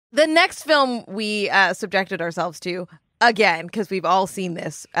The next film we subjected ourselves to, again, because we've all seen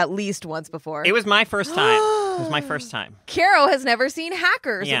this at least once before. It was my first time. It was my first time. Caro has never seen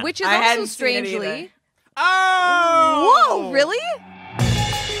Hackers, Yeah. which is I also hadn't seen it strangely... either. Oh! Whoa, really?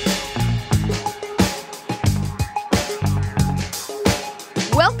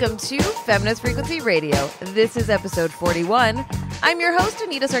 Welcome to Feminist Frequency Radio. This is episode 41. I'm your host,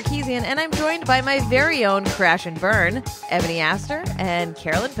 Anita Sarkeesian, and I'm joined by my very own Crash and Burn, Ebony Astor and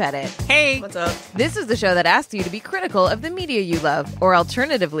Carolyn Pettit. Hey! What's up? This is the show that asks you to be critical of the media you love, or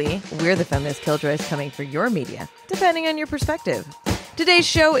alternatively, we're the feminist killjoys coming for your media, depending on your perspective. Today's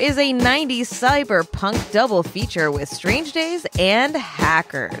show is a 90s cyberpunk double feature with Strange Days and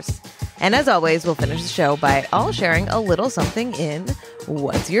Hackers. And as always, we'll finish the show by all sharing a little something in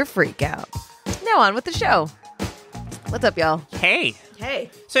What's Your Freak-Out? Now on with the show. What's up, y'all? Hey!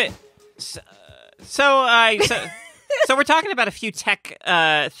 Hey. So we're talking about a few tech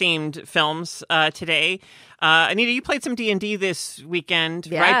themed films today. Anita, you played some D&D this weekend,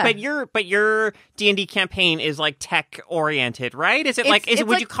 Yeah. right? But your D&D campaign is like tech oriented, right? Is it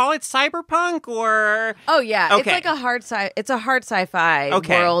would you call it cyberpunk or? Oh yeah, Okay. it's like a hard sci-fi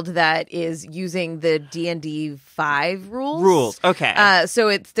Okay. world that is using the D&D 5 rules. Rules, okay.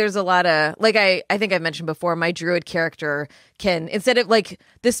 So there's a lot of I think I mentioned before, my druid character can, instead of like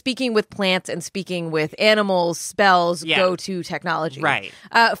the speaking with plants and speaking with animals spells, Yeah. go to technology. Right.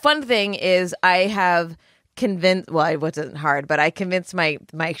 Fun thing is I have convinced, well, it wasn't hard, but I convinced my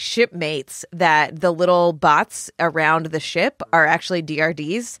shipmates that the little bots around the ship are actually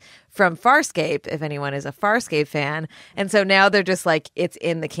DRDs from Farscape, if anyone is a Farscape fan. And so now they're just like, it's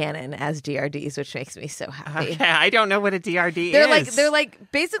in the canon as DRDs, which makes me so happy. Okay, I don't know what a DRD is. They're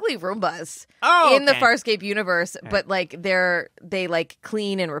like basically Roombas Oh, in the okay. Farscape universe, but like they like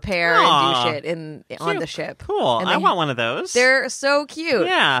clean and repair Aw. and do shit on the ship. Cool. And I they- want one of those. They're so cute.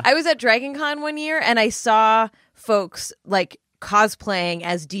 Yeah. I was at Dragon Con one year and I saw folks like cosplaying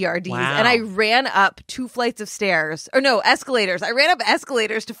as DRDs, Wow. and I ran up 2 flights of stairs, or no, escalators. I ran up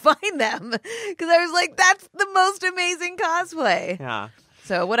escalators to find them because I was like, that's the most amazing cosplay. Yeah.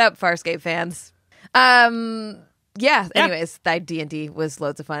 So what up, Farscape fans? Yeah. Anyways, that D&D was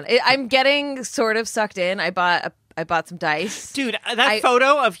loads of fun. I'm getting sort of sucked in. I bought some dice. Dude, that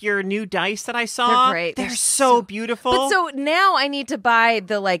photo of your new dice that I saw, They're great. They're They're so beautiful. But so now I need to buy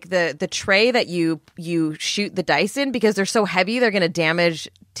the tray that you shoot the dice in because they're so heavy they're going to damage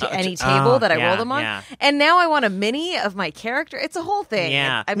any table that I roll them on. yeah. And now I want a mini of my character. It's a whole thing.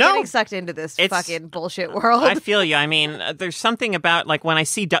 Yeah. I'm No. getting sucked into this It's- fucking bullshit world. I feel you. I mean, there's something about like when I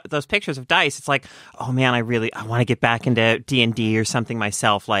see those pictures of dice, it's like, oh man, I want to get back into D&D or something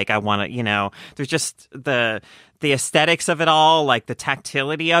myself. Like I want to, there's just the aesthetics of it all, like the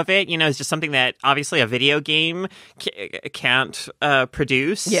tactility of it, is just something that obviously a video game can't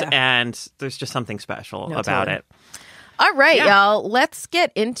produce. Yeah. And there's just something special No, about totally. it. All right, Yeah. y'all. Let's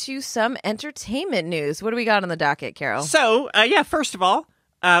get into some entertainment news. What do we got on the docket, Carol? So, first of all,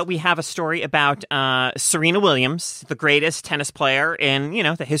 we have a story about Serena Williams, the greatest tennis player in,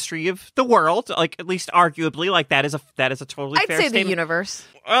 the history of the world. Like, at least arguably, like that is a totally I'd fair say statement. the universe.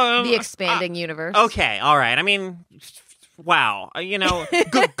 Um, The expanding universe. Okay, all right. I mean, wow.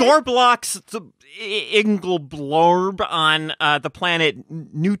 Gorblock's Ingleblorb on the planet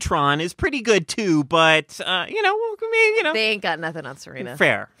Neutron is pretty good too, but They ain't got nothing on Serena.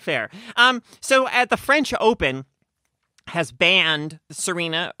 fair. So at the French Open has banned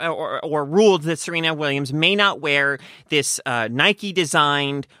Serena or ruled that Serena Williams may not wear this Nike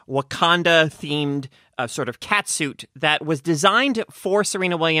designed Wakanda themed sort of catsuit that was designed for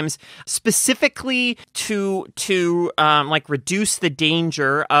Serena Williams specifically to reduce the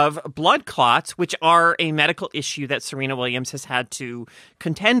danger of blood clots, which are a medical issue that Serena Williams has had to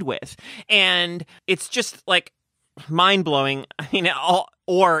contend with. And it's just like mind-blowing,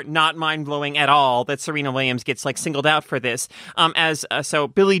 or not mind-blowing at all that Serena Williams gets like singled out for this. So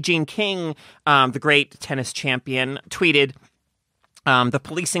Billie Jean King, the great tennis champion, tweeted, the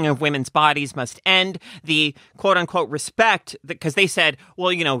policing of women's bodies must end. The quote-unquote respect, because they said,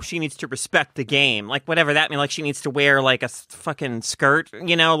 well, she needs to respect the game. Like, whatever that means. Like, she needs to wear, like, a fucking skirt, a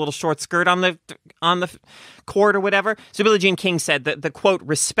little short skirt on the court or whatever. So Billie Jean King said that the, quote,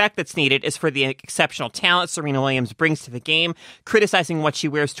 respect that's needed is for the exceptional talent Serena Williams brings to the game. Criticizing what she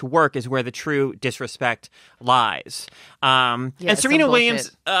wears to work is where the true disrespect lies. And Serena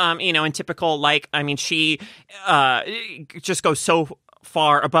Williams, in typical, she just goes so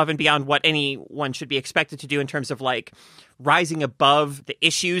far above and beyond what anyone should be expected to do in terms of like rising above the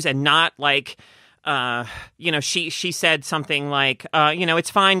issues and not like she said something like, it's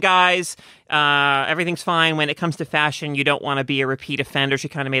fine, guys. Everything's fine. When it comes to fashion, you don't want to be a repeat offender. She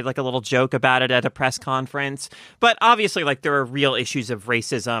kind of made like a little joke about it at a press conference. But obviously, like, there are real issues of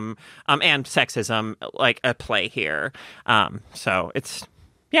racism and sexism like at play here. So it's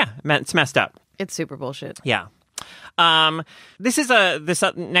messed up. It's super bullshit. Yeah. This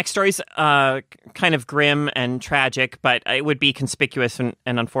next story's kind of grim and tragic, but it would be conspicuous and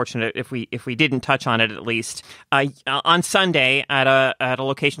unfortunate if we didn't touch on it at least. On Sunday at a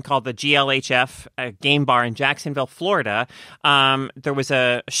location called the GLHF Game Bar in Jacksonville, Florida, there was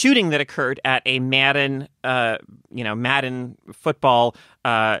a shooting that occurred at a Madden football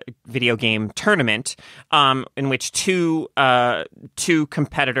video game tournament, in which two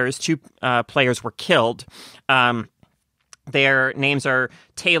competitors, two players were killed. Their names are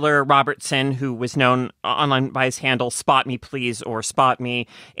Taylor Robertson, who was known online by his handle Spot Me Please or Spot Me,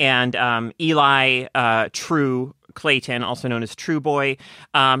 and Eli True Clayton, also known as True Boy.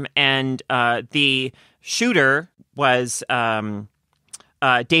 And the shooter was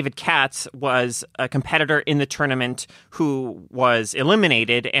David Katz, was a competitor in the tournament who was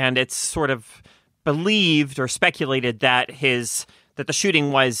eliminated, and it's sort of believed or speculated that the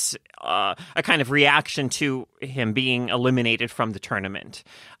shooting was a kind of reaction to him being eliminated from the tournament.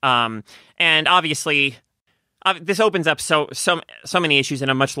 And obviously, this opens up so many issues in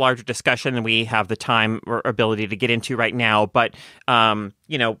a much larger discussion than we have the time or ability to get into right now. But,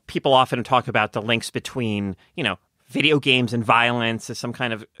 people often talk about the links between, video games and violence as some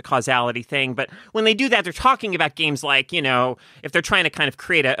kind of causality thing. But when they do that, they're talking about games like, if they're trying to kind of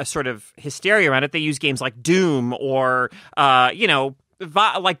create a sort of hysteria around it, they use games like Doom or,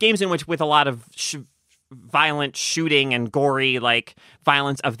 like games in which with a lot of violent shooting and gory, like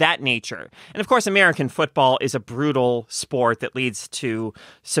violence of that nature. And of course, American football is a brutal sport that leads to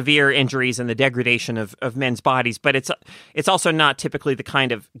severe injuries and the degradation of men's bodies. But it's also not typically the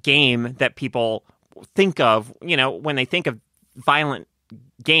kind of game that people think of, when they think of violent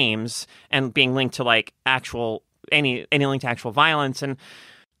games and being linked to like any link to actual violence. And,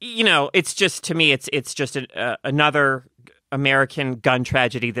 it's just, to me, it's just another American gun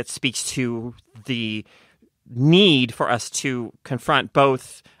tragedy that speaks to the need for us to confront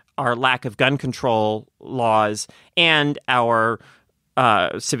both our lack of gun control laws and our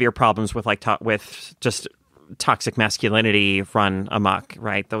severe problems with with just toxic masculinity run amok,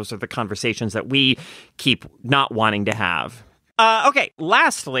 right? Those are the conversations that we keep not wanting to have. Okay,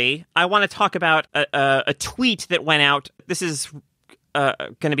 lastly, I want to talk about a tweet that went out. This is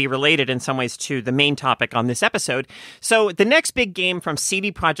going to be related in some ways to the main topic on this episode. So the next big game from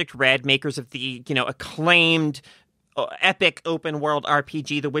CD Projekt Red, makers of the, acclaimed epic open world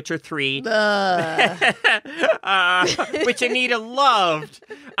RPG, The Witcher 3, which Anita loved.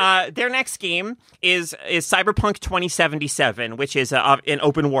 Their next game is Cyberpunk 2077, which is an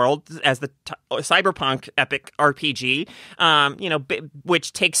open world as the Cyberpunk epic RPG,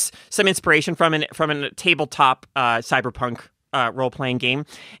 which takes some inspiration from a tabletop Cyberpunk role-playing game.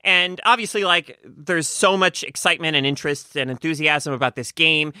 And obviously, there's so much excitement and interest and enthusiasm about this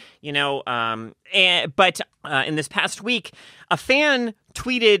game, but in this past week, a fan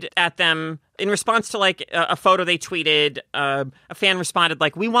tweeted at them in response to a photo they tweeted. A fan responded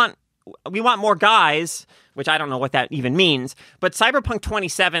we want more guys, which I don't know what that even means. But Cyberpunk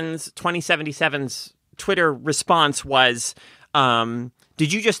 2077's Twitter response was,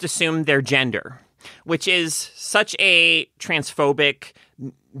 did you just assume their gender? Which is such a transphobic,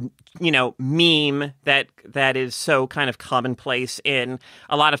 meme that is so kind of commonplace in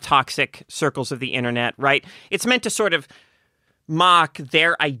a lot of toxic circles of the internet, right? It's meant to sort of mock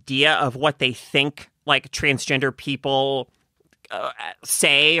their idea of what they think transgender people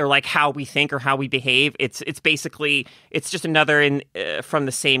say, or how we think or how we behave. It's basically, it's just another from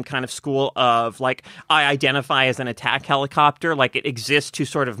the same kind of school of I identify as an attack helicopter. It exists to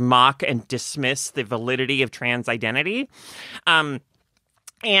sort of mock and dismiss the validity of trans identity. And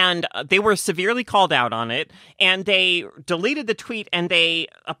they were severely called out on it, and they deleted the tweet and they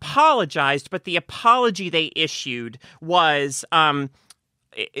apologized. But the apology they issued was of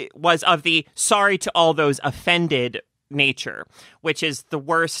the sorry to all those offended nature, which is the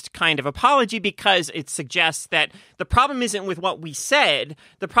worst kind of apology, because it suggests that the problem isn't with what we said.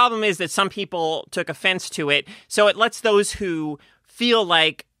 The problem is that some people took offense to it. So it lets those who feel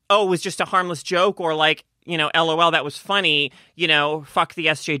it was just a harmless joke, or LOL, that was funny, fuck the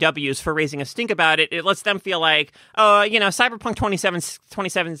SJWs for raising a stink about it. It lets them feel Cyberpunk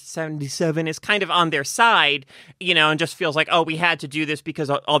 2077 is kind of on their side, and just feels we had to do this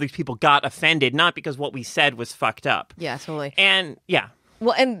because all these people got offended, not because what we said was fucked up. Yeah, totally. And yeah.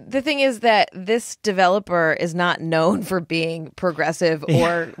 Well, and the thing is that this developer is not known for being progressive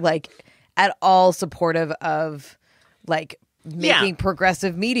or like at all supportive of like making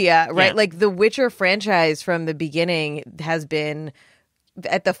progressive media, right? Yeah. Like the Witcher franchise from the beginning has been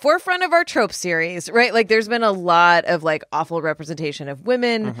at the forefront of our trope series, right? Like there's been a lot of like awful representation of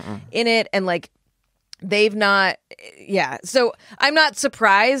women in it, and like they've not, so I'm not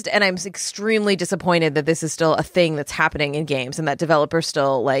surprised, and I'm extremely disappointed that this is still a thing that's happening in games, and that developers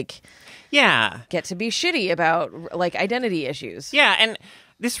still like get to be shitty about like identity issues. Yeah, and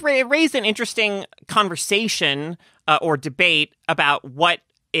this raised an interesting conversation or debate about what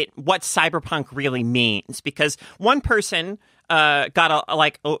cyberpunk really means, because one person got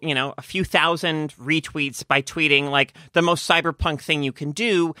a few thousand retweets by tweeting like the most cyberpunk thing you can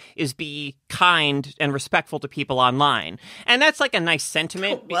do is be kind and respectful to people online, and that's like a nice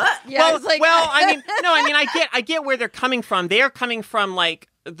sentiment. What? Yeah, I get where they're coming from. They are coming from like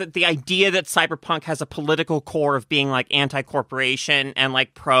the idea that cyberpunk has a political core of being like anti-corporation and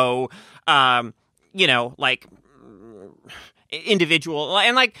like pro, like individual,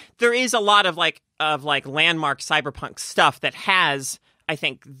 and like there is a lot of landmark cyberpunk stuff that has, I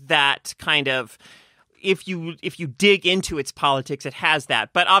think, that kind of, if you dig into its politics, it has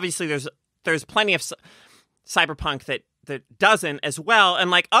that. But obviously there's plenty of cyberpunk that doesn't as well. And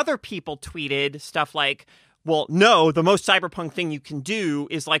like other people tweeted stuff like, well, no, the most cyberpunk thing you can do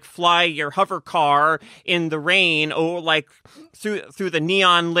is like fly your hover car in the rain or like through the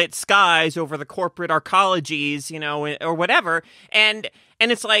neon lit skies over the corporate arcologies, or whatever. And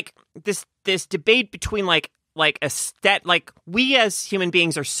it's like this debate between like we as human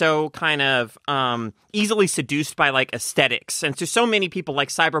beings are so kind of easily seduced by like aesthetics. And so many people like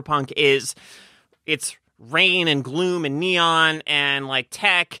cyberpunk it's rain and gloom and neon and like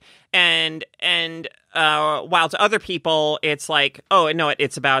tech and while to other people it's like, oh no,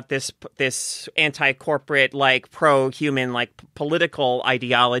 it's about this anti-corporate like pro-human like political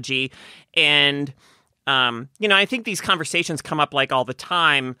ideology. And I think these conversations come up like all the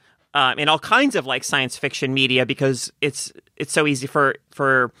time in all kinds of like science fiction media, because it's so easy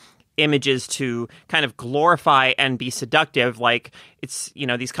for images to kind of glorify and be seductive. Like it's,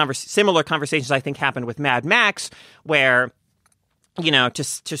 these similar conversations I think happened with Mad Max, where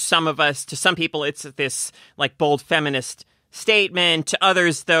to some people it's this like bold feminist statement. To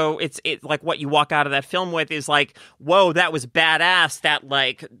others, though, it's like what you walk out of that film with is like, whoa, that was badass. That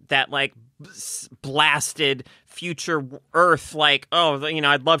blasted future Earth. Like, oh,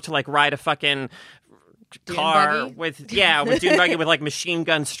 I'd love to like ride a fucking car with dune buggy with like machine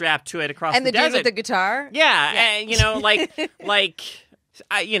gun strapped to it across and the desert. Dude with the guitar. And,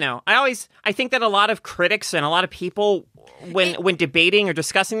 I think that a lot of critics and a lot of people when debating or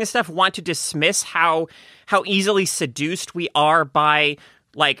discussing this stuff want to dismiss how easily seduced we are by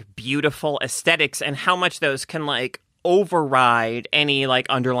like beautiful aesthetics and how much those can like override any like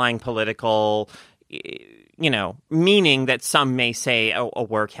underlying political meaning that some may say a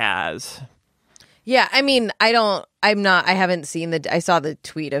work has. Yeah, I mean, I haven't seen I saw the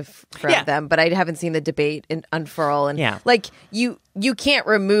tweet from them, but I haven't seen the debate unfurl. And like, you can't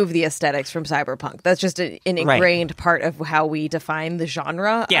remove the aesthetics from cyberpunk. That's just an ingrained part of how we define the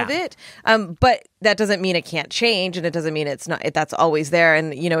genre of it. But that doesn't mean it can't change, and it doesn't mean that's always there.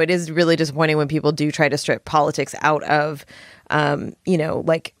 And, it is really disappointing when people do try to strip politics out of,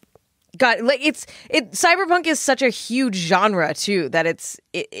 like, God, like cyberpunk is such a huge genre too that it's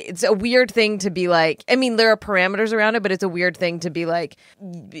a weird thing to be like. I mean, there are parameters around it, but it's a weird thing to be like.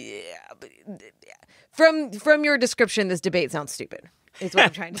 From your description, this debate sounds stupid. Is what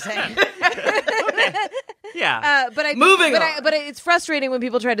I'm trying to say. But it's frustrating when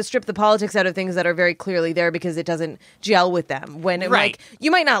people try to strip the politics out of things that are very clearly there because it doesn't gel with them. When like you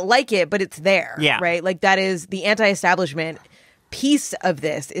might not like it, but it's there. Yeah. Right. Like that is the anti-establishment piece of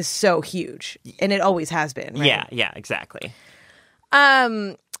this is so huge, and it always has been. Right? Yeah, exactly.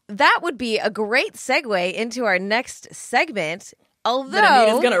 That would be a great segue into our next segment. Although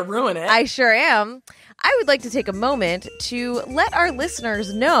Anita's gonna ruin it. I sure am. I would like to take a moment to let our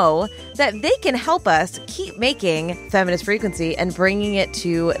listeners know that they can help us keep making Feminist Frequency and bringing it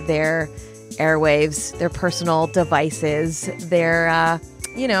to their airwaves, their personal devices, their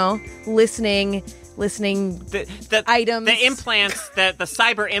listening the items, the implants, the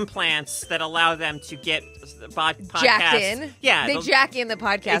cyber implants that allow them to get podcasts. Jack in. Yeah, they jack in the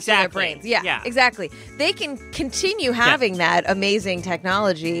podcast in their brains. Yeah, exactly. They can continue having that amazing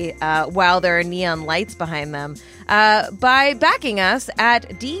technology while there are neon lights behind them by backing us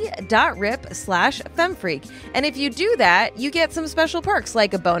at d.rip/femfreak. And if you do that, you get some special perks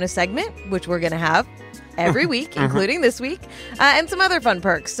like a bonus segment, which we're going to have. every week, including this week, and some other fun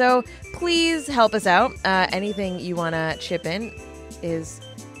perks. So please help us out. Anything you want to chip in is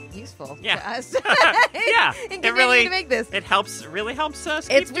useful to us. Yeah, in continuing to make this. It really helps us.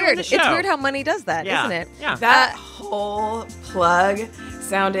 It's keep weird. doing the show. It's weird how money does that, isn't it? Yeah. That whole plug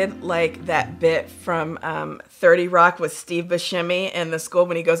sounded like that bit from 30 Rock with Steve Buscemi in the school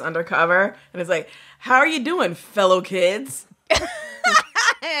when he goes undercover and it's like, "How are you doing, fellow kids?"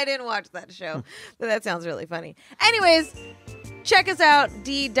 I didn't watch that show, but that sounds really funny. Anyways, check us out,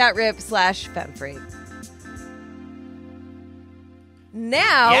 d.rip/femfree.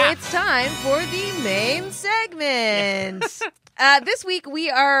 Now it's time for the main segment. This week we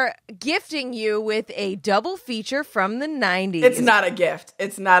are gifting you with a double feature from the 90s. It's not a gift.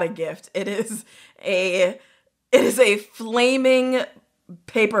 It's not a gift. It is a flaming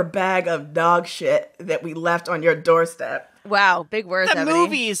paper bag of dog shit that we left on your doorstep. Wow, big words, The Ebony.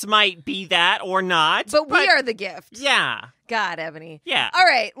 movies might be that or not. But we are the gift. Yeah. God, Ebony. Yeah. All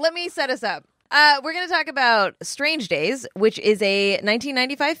right, let me set us up. We're going to talk about Strange Days, which is a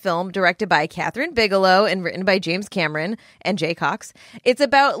 1995 film directed by Catherine Bigelow and written by James Cameron and Jay Cox. It's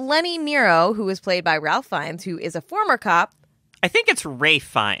about Lenny Nero, who is played by Ralph Fiennes, who is a former cop. I think it's Rafe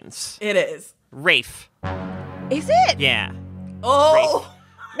Fiennes. It is. Rafe. Is it? Yeah. Oh.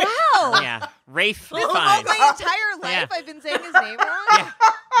 Wow. Yeah. Rafe This is Fiennes. my entire life I've been saying his name wrong?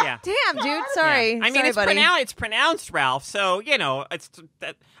 Yeah. Damn, dude. Sorry. Yeah. I mean, Sorry, it's buddy. it's pronounced Ralph, so it's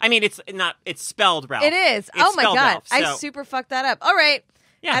spelled Ralph. It is. It's Oh my spelled God. Ralph, I so- super fucked that up. All right.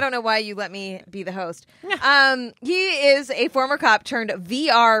 Yeah. I don't know why you let me be the host. He is a former cop turned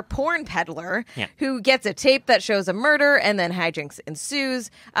VR porn peddler who gets a tape that shows a murder and then hijinks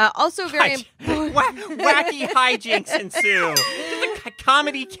ensues. Also very important. Wacky hijinks ensue. Just a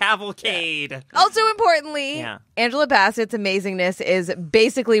comedy cavalcade. Also importantly, Angela Bassett's amazingness is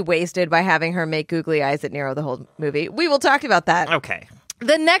basically wasted by having her make googly eyes at Nero the whole movie. We will talk about that. Okay.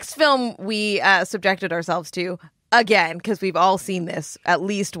 The next film we subjected ourselves to, again, because we've all seen this at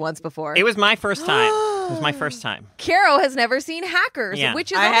least once before. It was my first time. It was my first time. Caro has never seen Hackers,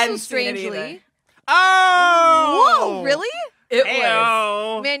 which is I also hadn't seen it either. strangely. Oh! Whoa, really? It was.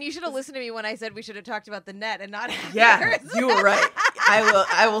 Ayo. Man, you should have listened to me when I said we should have talked about the net and not Hackers. Yeah, you were right.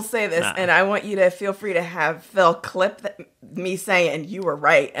 I will say this, and I want you to feel free to have Phil clip me saying you were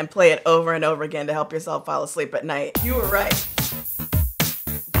right and play it over and over again to help yourself fall asleep at night. You were right.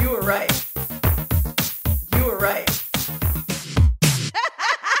 You were right. You were right.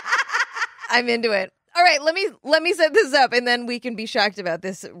 I'm into it. All right, let me set this up, and then we can be shocked about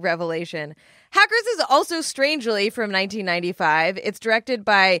this revelation. Hackers is also strangely from 1995. It's directed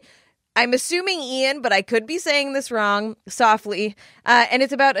by, I'm assuming Ian, but I could be saying this wrong, softly. And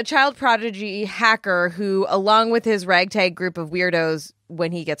it's about a child prodigy hacker who, along with his ragtag group of weirdos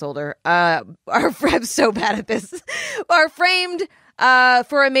when he gets older, I'm so bad at this, are framed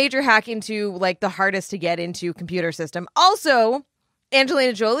for a major hack into like the hardest to get into computer system. Also,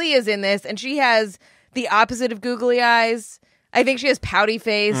 Angelina Jolie is in this, and she has the opposite of googly eyes. I think she has pouty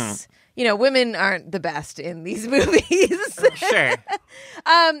face. You know, women aren't the best in these movies. Sure.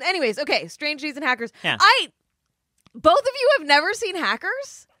 Anyways, okay, Strange Days and Hackers. Yeah. Both of you have never seen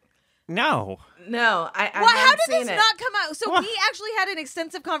Hackers? No. No, I Well, how haven't did this seen it. not come out? So we actually had an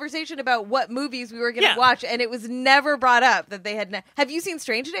extensive conversation about what movies we were going to watch, and it was never brought up that they had. Have you seen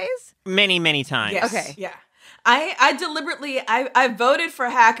Strange Days? Many, many times. Yes. Okay. Yeah. I deliberately I voted for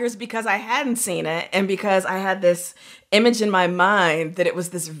Hackers because I hadn't seen it and because I had this image in my mind that it was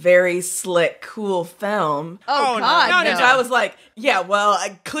this very slick, cool film. Oh, no, God, no, Which I was like, yeah, well,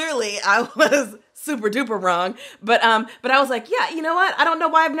 clearly I was super duper wrong. But I was like, yeah, you know what? I don't know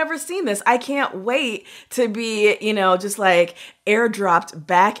why I've never seen this. I can't wait to be, just like airdropped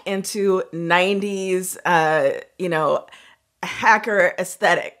back into 90s, hacker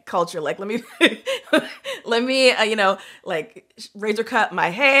aesthetic culture. Like, let me like razor cut my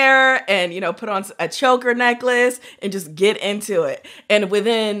hair and put on a choker necklace and just get into it. And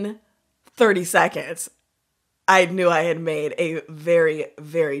within 30 seconds I knew I had made a very,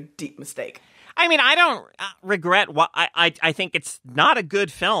 very deep mistake. I mean, I don't regret what I think it's not a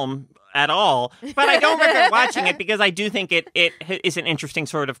good film at all, but I don't regret watching it because I do think it is an interesting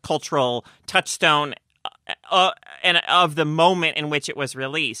sort of cultural touchstone and of the moment in which it was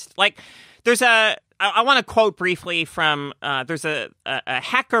released. Like, there's I want to quote briefly from there's a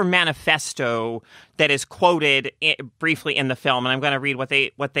hacker manifesto that is quoted briefly in the film, and I'm going to read what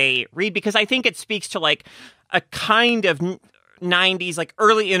they read because I think it speaks to like a kind of 90s like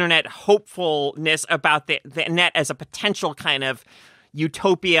early internet hopefulness about the net as a potential kind of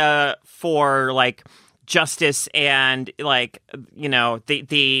utopia for like justice and like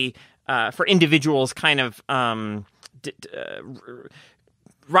the for individuals kind of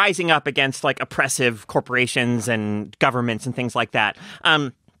rising up against like oppressive corporations and governments and things like that.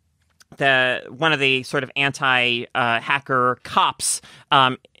 One of the sort of anti-hacker cops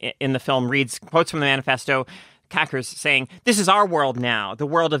in the film quotes from the manifesto. Hackers saying, "This is our world now, the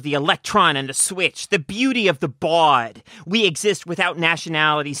world of the electron and the switch, the beauty of the baud. We exist without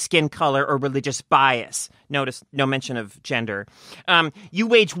nationality, skin color, or religious bias." Notice no mention of gender. "You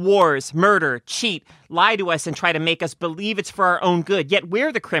wage wars, murder, cheat, lie to us, and try to make us believe it's for our own good, yet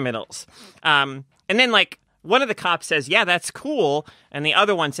we're the criminals." And then, like, one of the cops says, "Yeah, that's cool." And the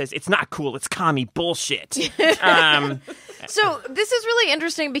other one says, "It's not cool. It's commie bullshit." So this is really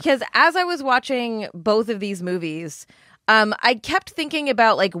interesting because as I was watching both of these movies, I kept thinking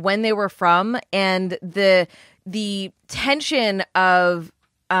about like when they were from and the tension of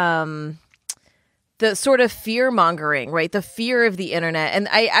the sort of fear-mongering, right? The fear of the internet. And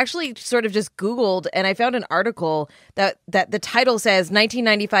I actually sort of just Googled and I found an article that the title says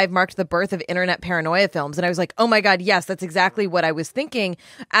 1995 marked the birth of internet paranoia films. And I was like, oh my God, yes, that's exactly what I was thinking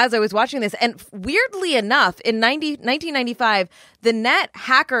as I was watching this. And weirdly enough, in 1995, the net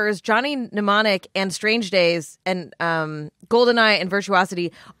hackers, Johnny Mnemonic and Strange Days and GoldenEye and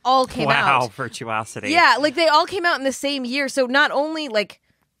Virtuosity all came out. Wow, Virtuosity. Yeah, like they all came out in the same year. So not only like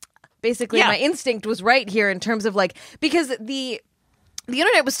basically my instinct was right here in terms of like, because the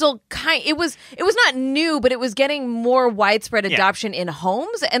internet was still it was not new, but it was getting more widespread adoption in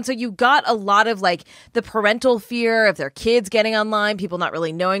homes. And so you got a lot of like the parental fear of their kids getting online, people not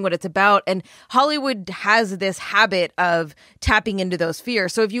really knowing what it's about. And Hollywood has this habit of tapping into those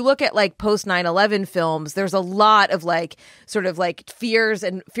fears. So if you look at like post 9/11 films, there's a lot of like sort of like fears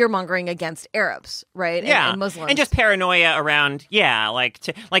and fear mongering against Arabs, right? Yeah. And Muslims. And just paranoia around,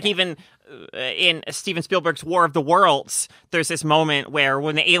 even in Steven Spielberg's War of the Worlds, there's this moment where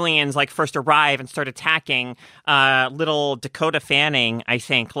when the aliens like first arrive and start attacking, little Dakota Fanning, I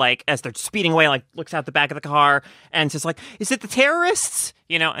think, like as they're speeding away, like looks out the back of the car and says like, "Is it the terrorists?"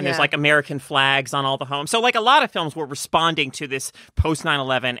 You know, and there's like American flags on all the homes. So like a lot of films were responding to this post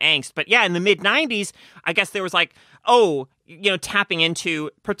 9/11 angst. But yeah, in the mid 90s, I guess there was like, tapping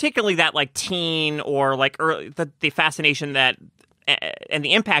into particularly that like teen or like the fascination that and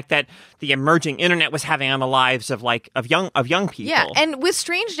the impact that the emerging internet was having on the lives of young people. Yeah, and with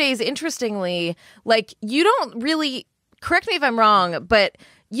Strange Days, interestingly, like you don't really, correct me if I'm wrong, but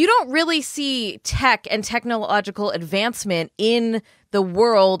you don't really see tech and technological advancement in the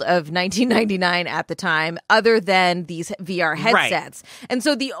world of 1999 at the time, other than these VR headsets. Right. And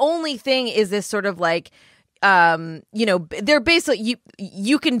so the only thing is this sort of like, they're basically,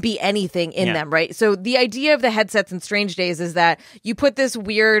 you can be anything in them, right? So the idea of the headsets in Strange Days is that you put this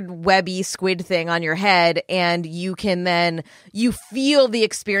weird webby squid thing on your head and you feel the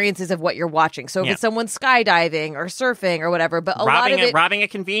experiences of what you're watching. So if it's someone skydiving or surfing or whatever, but robbing a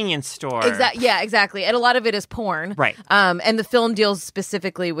convenience store. Exactly. And a lot of it is porn. Right. And the film deals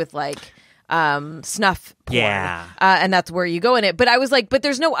specifically with like, snuff porn. And that's where you go in it. But I was like, but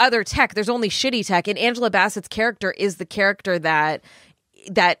there's no other tech. There's only shitty tech. And Angela Bassett's character is the character that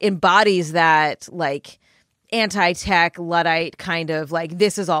embodies that like anti-tech, Luddite kind of like,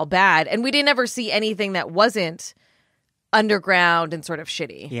 this is all bad. And we didn't ever see anything that wasn't underground and sort of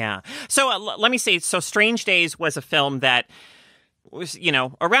shitty. Yeah. So let me say, so Strange Days was a film that was,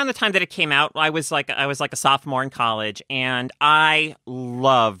 around the time that it came out, I was like a sophomore in college, and I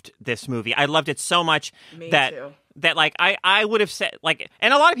loved this movie. I loved it so much that like I would have said like,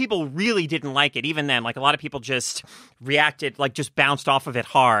 and a lot of people really didn't like it even then. Like a lot of people just reacted, like just bounced off of it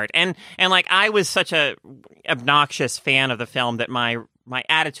hard, and like I was such a obnoxious fan of the film that my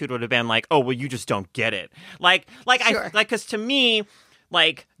attitude would have been like, oh well, you just don't get it. Because to me,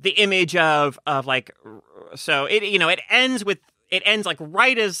 like the image of like, so it ends like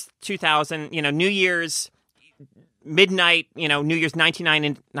right as 2000, New Year's midnight, New Year's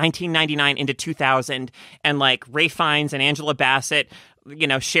 1999 into 2000. And like Ray Fiennes and Angela Bassett,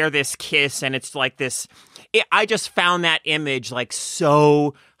 share this kiss. And it's like this, I just found that image like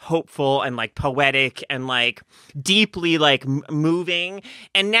so hopeful and like poetic and like deeply like moving.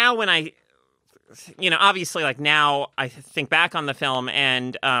 And now when I, obviously like now I think back on the film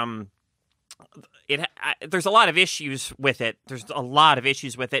and, there's a lot of issues with it.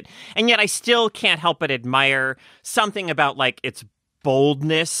 And yet I still can't help but admire something about like its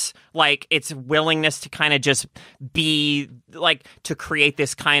boldness, like its willingness to kind of just be like, to create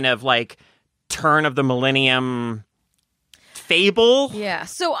this kind of like turn of the millennium fable. Yeah.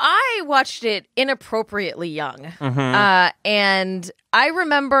 So I watched it inappropriately young. And I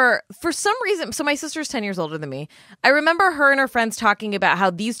remember, for some reason, so my sister's 10 years older than me. I remember her and her friends talking about how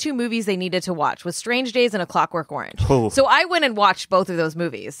these two movies they needed to watch was Strange Days and A Clockwork Orange. Oh. So I went and watched both of those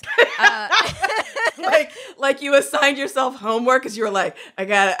movies. Like you assigned yourself homework because you were like, I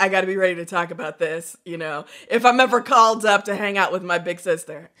gotta be ready to talk about this, if I'm ever called up to hang out with my big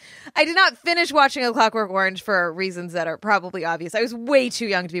sister. I did not finish watching A Clockwork Orange for reasons that are probably obvious. I was way too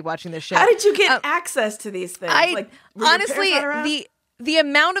young to be watching this shit. How did you get access to these things? Honestly, the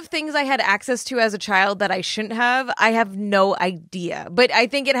amount of things I had access to as a child that I shouldn't have, I have no idea. But I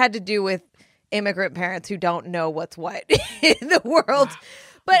think it had to do with immigrant parents who don't know what's what in the world.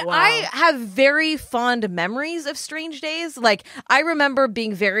 But Wow. I have very fond memories of Strange Days. Like, I remember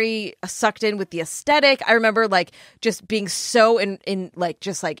being very sucked in with the aesthetic. I remember, just being so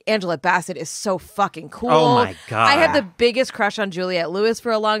just Angela Bassett is so fucking cool. Oh, my God. I had the biggest crush on Juliette Lewis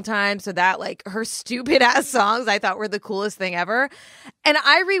for a long time. So that, her stupid-ass songs I thought were the coolest thing ever. And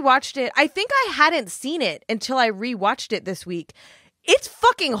I rewatched it. I think I hadn't seen it until I rewatched it this week. It's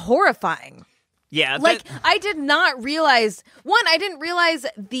fucking horrifying. Yeah. I did not realize, I didn't realize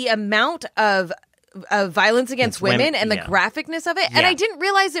the amount of violence against women and the graphicness of it. And I didn't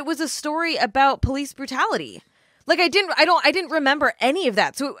realize it was a story about police brutality. I didn't remember any of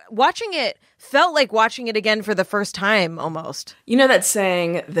that. So watching it felt like watching it again for the first time almost. You know that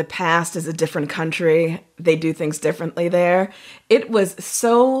saying, the past is a different country. They do things differently there. It was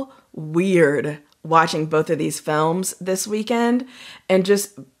so weird watching both of these films this weekend and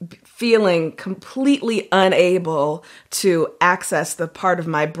just feeling completely unable to access the part of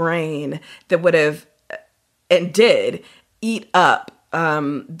my brain that would have and did eat up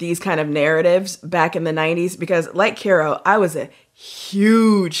these kind of narratives back in the 90s, because like Caro, I was a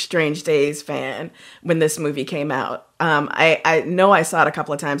huge Strange Days fan when this movie came out. I know I saw it a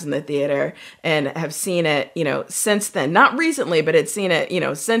couple of times in the theater and have seen it, since then. Not recently, but had seen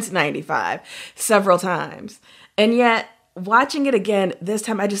it, since 95 several times. And yet watching it again this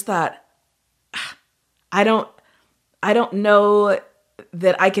time, I just thought, I don't know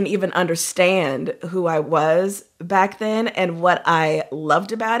that I can even understand who I was back then and what I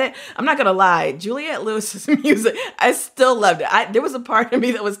loved about it. I'm not gonna lie, Juliette Lewis's music, I still loved it. There was a part of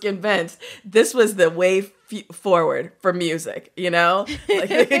me that was convinced this was the way forward for music, kind of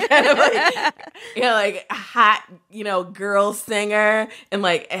like a hot, girl singer and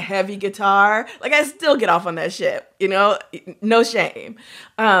a heavy guitar. I still get off on that shit, no shame.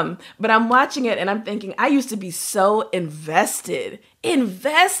 But I'm watching it and I'm thinking, I used to be so invested in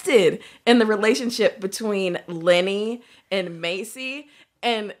the relationship between Lenny and Macy.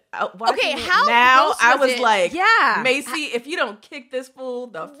 And watching it now, I was like, yeah, Macy, if you don't kick this fool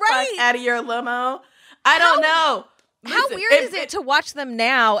the fuck out of your limo, I don't know. Listen, how weird is it to watch them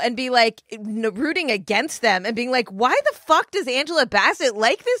now and be rooting against them and being like, why the fuck does Angela Bassett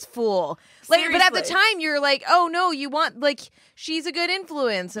like this fool? But at the time you're like, oh no, you want she's a good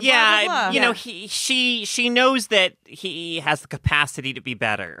influence. And blah, blah, blah. She knows that he has the capacity to be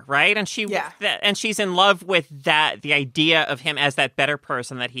better, right? And and she's in love with the idea of him as that better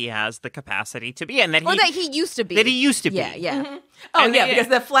person that he has the capacity to be, and that he used to be. That he used to be. Yeah, yeah. Mm-hmm. Oh, because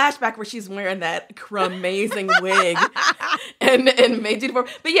the flashback where she's wearing that amazing wig and Macy DeVore.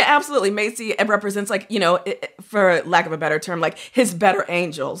 But yeah, absolutely. Macy represents for lack of a better term, his better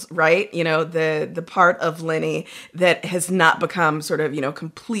angels, right? The part of Lenny that has not become sort of,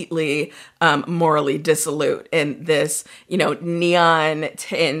 completely morally dissolute in this, neon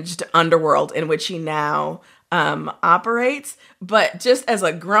tinged underworld in which he now operates. But just as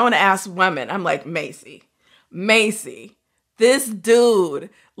a grown ass woman, I'm like, Macy, this dude,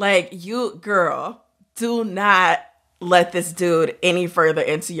 you, girl, do not let this dude any further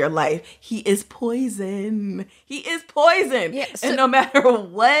into your life. He is poison. Yeah, and no matter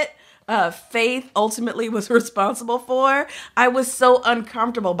what Faith ultimately was responsible for, I was so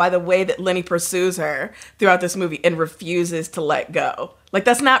uncomfortable by the way that Lenny pursues her throughout this movie and refuses to let go.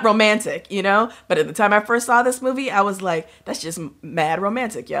 That's not romantic, But at the time I first saw this movie, I was like, that's just mad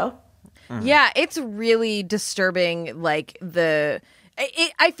romantic, yo. Mm-hmm. Yeah, it's really disturbing,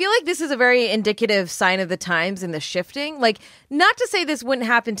 I feel like this is a very indicative sign of the times and the shifting. Not to say this wouldn't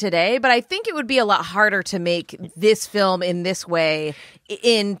happen today, but I think it would be a lot harder to make this film in this way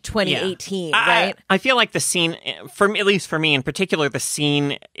in 2018, right? I feel like the scene, at least for me in particular, the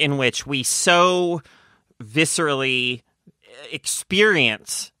scene in which we so viscerally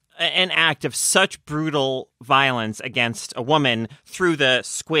experience an act of such brutal violence against a woman through the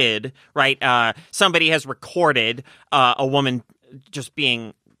squid, right? Somebody has recorded a woman just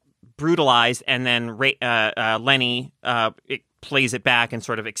being brutalized, and then Lenny plays it back and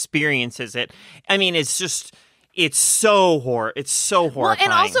sort of experiences it. I mean, it's just it's so horrifying. Well,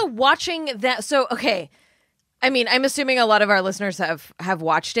 and also watching that. So, okay. I mean, I'm assuming a lot of our listeners have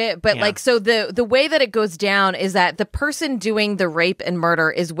watched it, but like, so the way that it goes down is that the person doing the rape and murder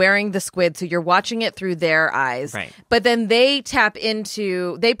is wearing the squid, so you're watching it through their eyes. Right. But then they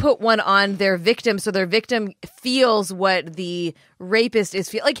they put one on their victim, so their victim feels what the rapist is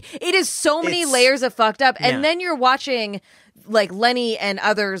feeling. Like, it is so many layers of fucked up, and then you're watching like Lenny and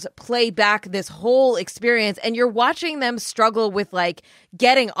others play back this whole experience, and you're watching them struggle with like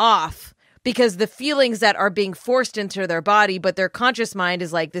getting off. Because the feelings that are being forced into their body, but their conscious mind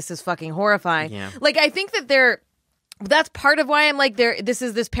is like, this is fucking horrifying. Yeah. Like, I think that that's part of why I'm like, this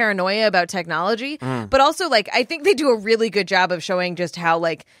is this paranoia about technology. But also, like, I think they do a really good job of showing just how,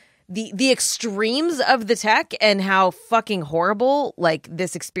 like, the extremes of the tech and how fucking horrible, like,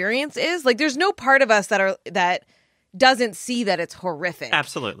 this experience is. Like, there's no part of us that doesn't see that it's horrific.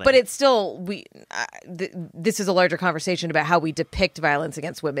 Absolutely. But it's still, this is a larger conversation about how we depict violence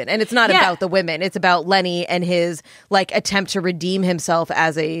against women. And it's not about the women. It's about Lenny and his, like, attempt to redeem himself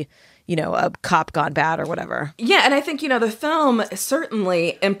as a cop gone bad or whatever. Yeah, and I think, the film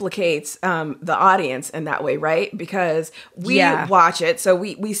certainly implicates the audience in that way, right? Because we watch it, so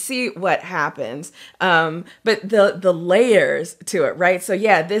we see what happens, but the layers to it, right? So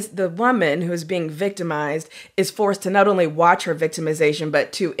the woman who is being victimized is forced to not only watch her victimization,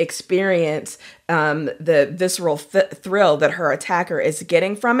 but to experience the visceral thrill that her attacker is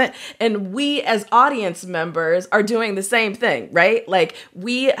getting from it. And we as audience members are doing the same thing, right? Like,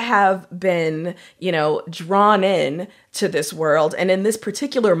 we have been, drawn in to this world. And in this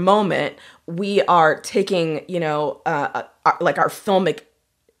particular moment, we are taking, like our filmic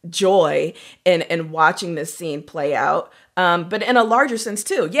joy in watching this scene play out. But in a larger sense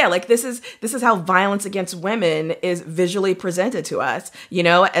too. Yeah, like this is how violence against women is visually presented to us,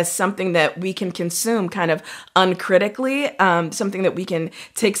 as something that we can consume kind of uncritically, something that we can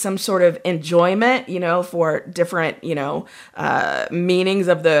take some sort of enjoyment, for different, meanings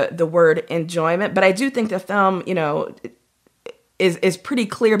of the word enjoyment. But I do think the film, is pretty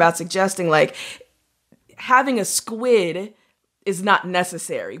clear about suggesting like having a squid is not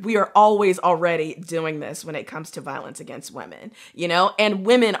necessary. We are always already doing this when it comes to violence against women, and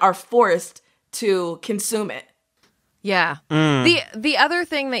women are forced to consume it. Yeah. The other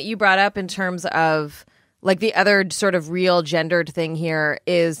thing that you brought up in terms of like the other sort of real gendered thing here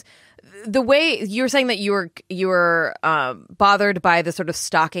is the way you were saying that you were bothered by the sort of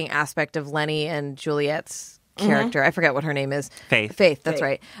stalking aspect of Lenny and Juliet's character. I forget what her name is. Faith, that's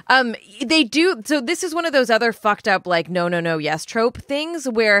right. They do. So this is one of those other fucked up, like, no, yes trope things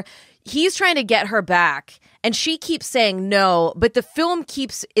where he's trying to get her back and she keeps saying no, but the film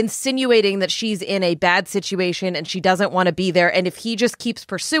keeps insinuating that she's in a bad situation and she doesn't want to be there. And if he just keeps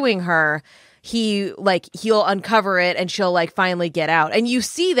pursuing her, he'll uncover it and she'll like finally get out. And you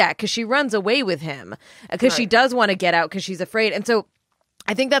see that because she runs away with him because she does want to get out because she's afraid. And so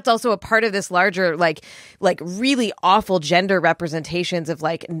I think that's also a part of this larger, like really awful gender representations of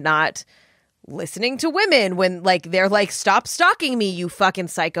like not listening to women when like they're like, stop stalking me, you fucking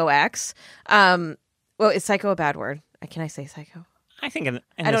psycho X. Well, is psycho a bad word? Can I say psycho? I think in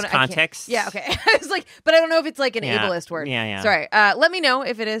this context. Yeah, okay. I was like, but I don't know if it's like an ableist word. Yeah. Sorry. Let me know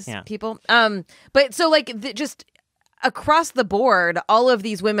if it is, people. But so like just across the board, all of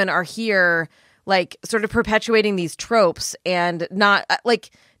these women are here like sort of perpetuating these tropes and not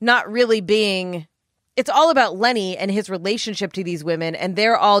really being, it's all about Lenny and his relationship to these women. And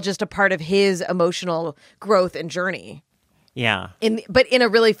they're all just a part of his emotional growth and journey. Yeah. But in a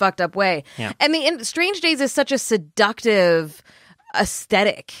really fucked up way. Yeah. And Strange Days is such a seductive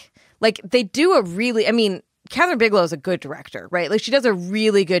aesthetic. Like they do Catherine Bigelow is a good director, right? Like she does a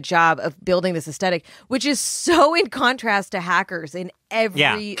really good job of building this aesthetic, which is so in contrast to Hackers in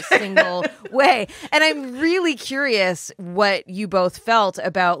every single way. And I'm really curious what you both felt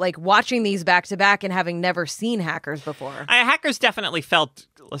about like watching these back to back and having never seen Hackers before. Hackers definitely felt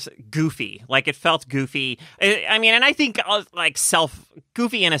goofy. Like it felt goofy. I mean, and I think like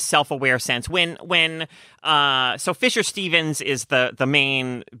goofy in a self-aware sense. When so Fisher Stevens is the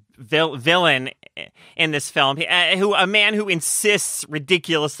main villain in this film, a man who insists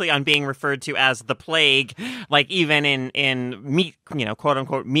ridiculously on being referred to as the Plague, like even in meat, quote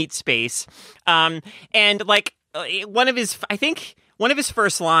unquote meat space, and like one of his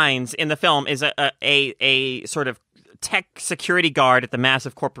first lines in the film is a sort of tech security guard at the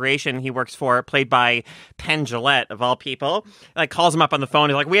massive corporation he works for, played by Penn Jillette, of all people, like calls him up on the phone.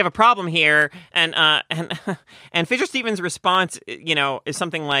 He's like, "We have a problem here," and Fisher Stevens' response, is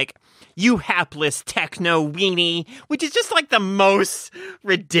something like, "You hapless techno weenie," which is just like the most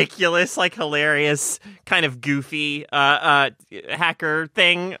ridiculous, like hilarious, kind of goofy hacker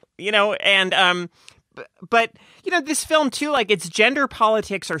thing, and but this film too, like its gender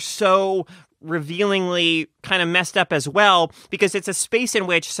politics are so revealingly kind of messed up as well, because it's a space in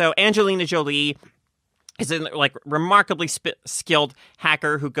which, so Angelina Jolie is a like remarkably skilled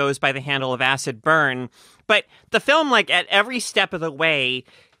hacker who goes by the handle of Acid Burn, but the film, like at every step of the way,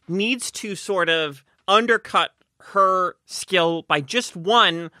 needs to sort of undercut her skill by just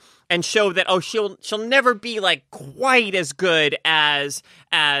one and show that, she'll never be like quite as good as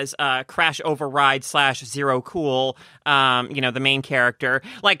Crash Override / Zero Cool, the main character.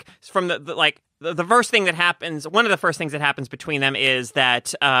 Like from the first thing that happens, one of the first things that happens between them is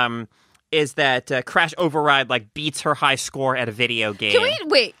that Crash Override like beats her high score at a video game.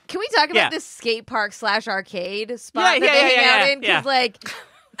 Can we talk about this skate park / arcade spot that they hang out in? Because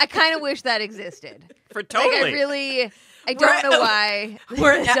I kind of wish that existed. For totally. Like, I don't know why.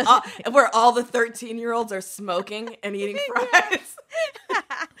 Where all the 13-year-olds are smoking and eating fries.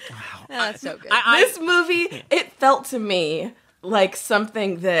 Wow. That's so good. This movie, it felt to me like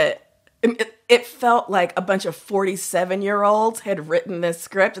something that... It felt like a bunch of 47-year-olds had written this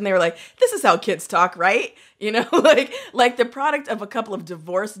script, and they were like, "This is how kids talk, right?" Like the product of a couple of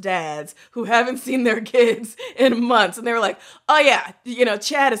divorced dads who haven't seen their kids in months, and they were like, "Oh yeah,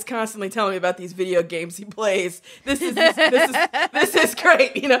 Chad is constantly telling me about these video games he plays. This is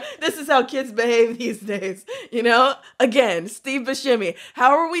great. This is how kids behave these days. Again, Steve Buscemi,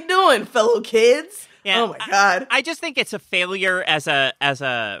 how are we doing, fellow kids?" Yeah, oh my God! I just think it's a failure as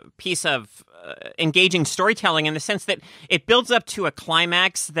a piece of engaging storytelling, in the sense that it builds up to a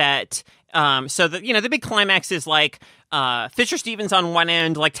climax that. The big climax is like Fisher Stevens on one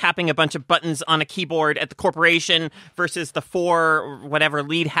end, like tapping a bunch of buttons on a keyboard at the corporation, versus the 4 whatever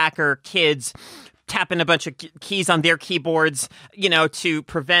lead hacker kids tapping a bunch of keys on their keyboards, to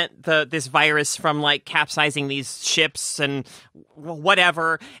prevent this virus from like capsizing these ships and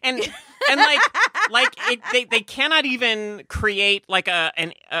whatever. And they cannot even create like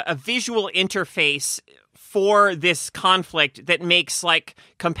a visual interface for this conflict that makes like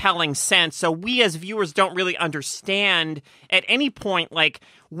compelling sense. So we as viewers don't really understand at any point like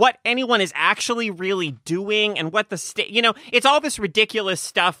what anyone is actually really doing, and what the it's all this ridiculous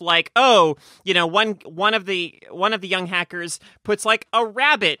stuff like, one of the young hackers puts like a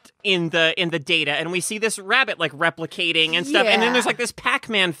rabbit in the data, and we see this rabbit like replicating and stuff. And then there's like this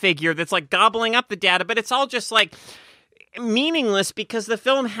Pac-Man figure that's like gobbling up the data, but it's all just like meaningless, because the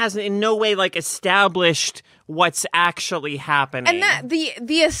film has in no way like established what's actually happening. And that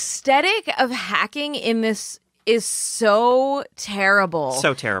the aesthetic of hacking in this is so terrible.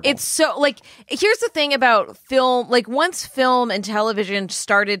 So terrible. It's so like, here's the thing about film, like once film and television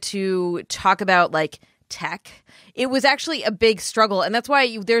started to talk about like tech, it was actually a big struggle, and that's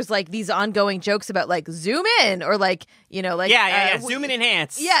why there's like these ongoing jokes about like zoom in, or like zoom and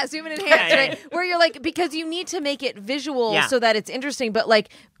enhance. Yeah, zoom and enhance, right? Where you're like, because you need to make it visual so that it's interesting, but like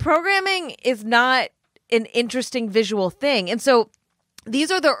programming is not an interesting visual thing, and so.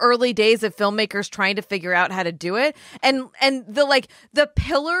 These are the early days of filmmakers trying to figure out how to do it, and the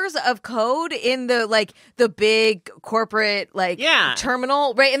pillars of code in the big corporate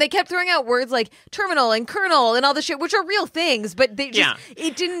terminal, right? And they kept throwing out words like terminal and kernel and all this shit, which are real things, but they just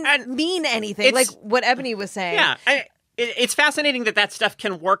it didn't mean anything. Like what Ebony was saying. Yeah. It's fascinating that stuff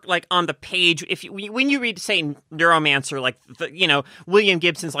can work like on the page. When you read, say, Neuromancer, like William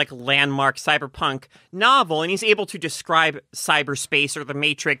Gibson's like landmark cyberpunk novel, and he's able to describe cyberspace or the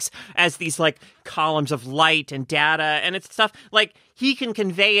Matrix as these like columns of light and data, and it's stuff like he can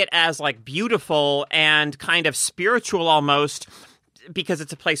convey it as like beautiful and kind of spiritual almost, because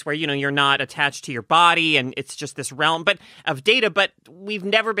it's a place where you're not attached to your body, and it's just this realm of data. But we've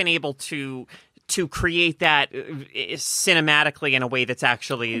never been able to create that cinematically in a way that's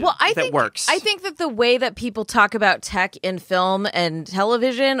actually works. I think that the way that people talk about tech in film and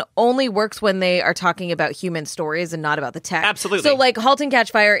television only works when they are talking about human stories and not about the tech. Absolutely. So like *Halt and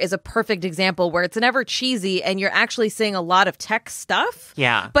Catch Fire* is a perfect example where it's never cheesy and you're actually seeing a lot of tech stuff.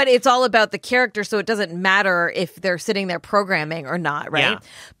 Yeah. But it's all about the character, so it doesn't matter if they're sitting there programming or not, right? Yeah.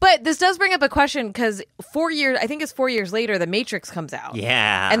 But this does bring up a question, because 4 years later, The Matrix comes out.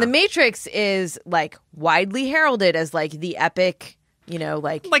 Yeah. And The Matrix is like widely heralded as like the epic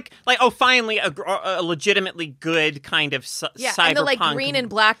like finally a legitimately good kind of cyberpunk. And the green and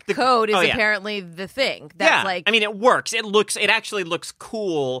black code is apparently the thing. That's I mean, it works. It actually looks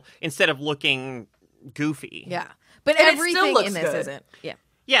cool instead of looking goofy. Yeah, but everything in this isn't. Yeah.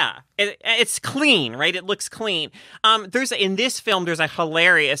 Yeah, it's clean, right? It looks clean. In this film, there's a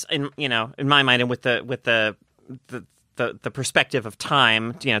hilarious, in my mind, and with the perspective of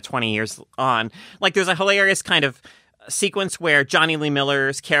time, 20 years on, there's a hilarious kind of sequence where Johnny Lee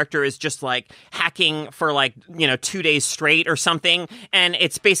Miller's character is just hacking for 2 days straight or something, and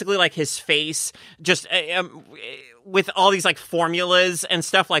it's basically his face just with all these formulas and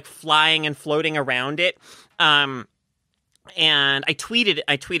stuff flying and floating around it. And I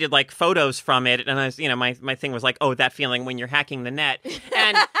tweeted photos from it, and I was, my thing was oh, that feeling when you're hacking the net,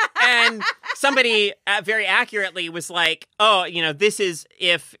 and somebody very accurately was oh, this is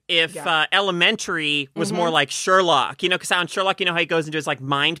if Elementary was more like Sherlock, because on Sherlock, how he goes into his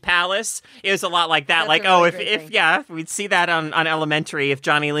mind palace. It was a lot like that. That's if we'd see that on Elementary if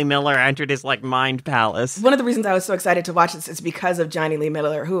Johnny Lee Miller entered his mind palace. One of the reasons I was so excited to watch this is because of Johnny Lee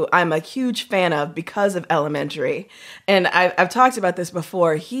Miller, who I'm a huge fan of because of Elementary, and I've talked about this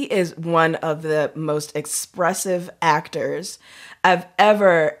before. He is one of the most expressive actors I've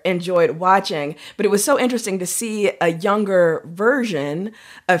ever enjoyed watching, but it was so interesting to see a younger version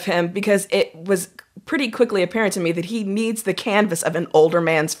of him because it was pretty quickly apparent to me that he needs the canvas of an older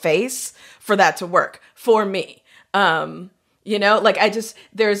man's face for that to work for me. There's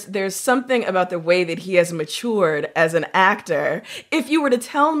something about the way that he has matured as an actor. If you were to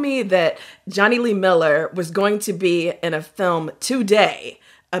tell me that Johnny Lee Miller was going to be in a film today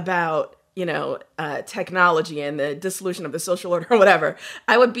about technology and the dissolution of the social order or whatever,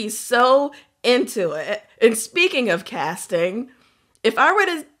 I would be so into it. And speaking of casting, if I were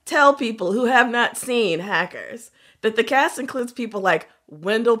to tell people who have not seen Hackers that the cast includes people like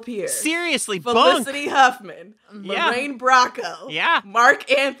Wendell Pierce, seriously, Felicity Huffman, Lorraine Bracco,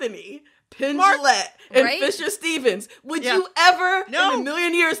 Mark Anthony, Penn Jillette, and Fisher Stevens, would you ever in a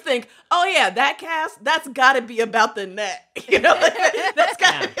million years think, oh yeah, that cast, that's gotta be about the net. That's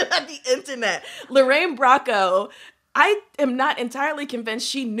gotta be about the internet. Lorraine Bracco, I am not entirely convinced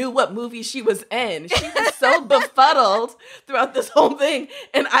she knew what movie she was in. She was so befuddled throughout this whole thing.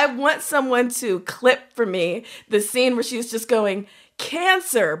 And I want someone to clip for me the scene where she's just going,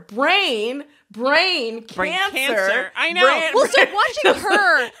 cancer, brain cancer. I know. So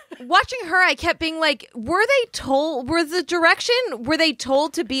watching her, I kept being were they told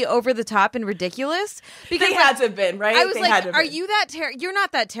to be over the top and ridiculous? Because they had to have been, right? I was are you that you're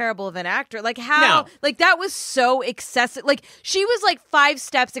not that terrible of an actor. How? No. That was so excessive. She was 5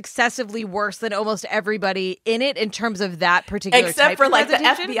 steps excessively worse than almost everybody in it in terms of that particular except type for of the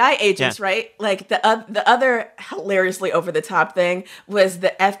FBI agents, right? The other hilariously over the top thing was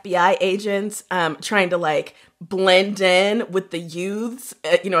the FBI agents trying to blend in with the youths,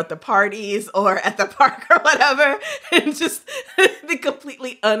 at the parties or at the park or whatever. And just the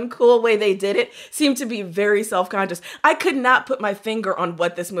completely uncool way they did it seemed to be very self-conscious. I could not put my finger on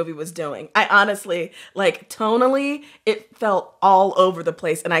what this movie was doing. I honestly, tonally, it felt all over the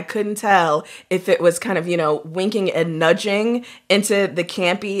place. And I couldn't tell if it was kind of, winking and nudging into the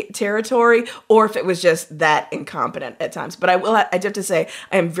campy territory or if it was just that incompetent at times. But I do have to say,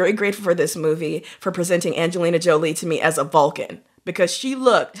 I am very grateful for this movie for presenting Angelina Jolie to me as a Vulcan because she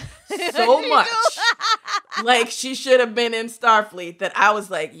looked so much like she should have been in Starfleet that I was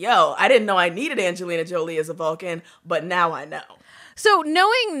yo, I didn't know I needed Angelina Jolie as a Vulcan, but now I know. So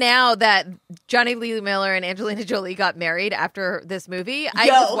knowing now that Johnny Lee Miller and Angelina Jolie got married after this movie, I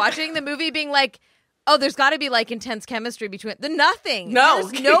was watching the movie being oh, there's got to be intense chemistry between nothing. No,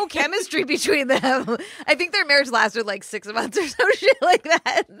 there's no chemistry between them. I think their marriage lasted 6 months or so shit like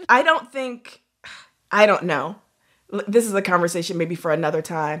that. I don't know. This is a conversation maybe for another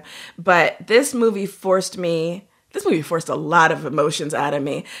time, but this movie forced a lot of emotions out of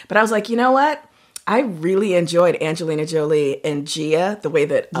me. But I was you know what? I really enjoyed Angelina Jolie and Gia the way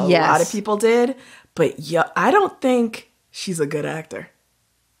that a lot of people did, but I don't think she's a good actor.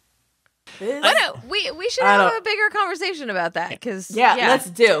 We should have a bigger conversation about that because let's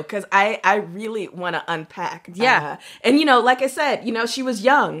do because I really want to unpack and like I said she was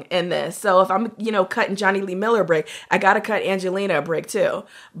young in this, so if I'm cutting Johnny Lee Miller a break, I gotta cut Angelina a break too,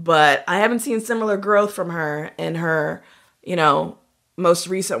 but I haven't seen similar growth from her in her most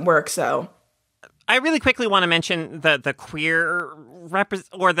recent work, so I really quickly want to mention the queer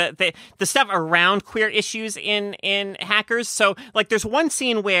or the stuff around queer issues in Hackers. So, like, there's one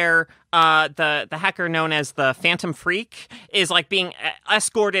scene where the hacker known as the Phantom Freak is like being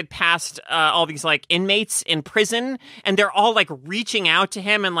escorted past all these like inmates in prison, and they're all like reaching out to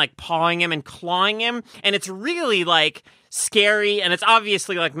him and like pawing him and clawing him, and it's really like scary, and it's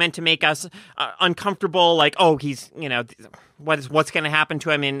obviously like meant to make us uncomfortable, like, oh, he's, you know, what's going to happen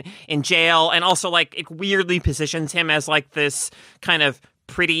to him in jail, and also like it weirdly positions him as like this kind of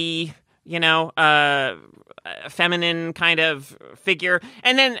pretty, you know, feminine kind of figure.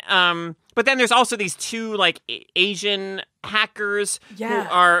 And then but then there's also these two like Asian hackers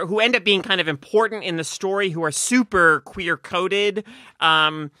who end up being kind of important in the story, who are super queer coded.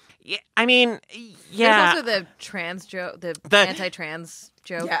 Yeah, I mean, yeah. There's also the trans joke, the anti-trans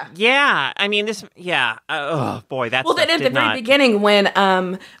joke. Yeah. I mean, this. Yeah. Oh boy, that's well. Then at the very beginning, when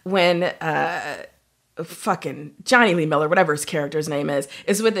fucking Johnny Lee Miller, whatever his character's name is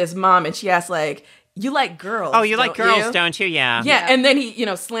with his mom, and she asks like, "You like girls? Oh, you like girls, don't you? Yeah. Yeah." And then he, you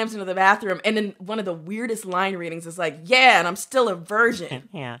know, slams into the bathroom, and then one of the weirdest line readings is like, "Yeah, and I'm still a virgin."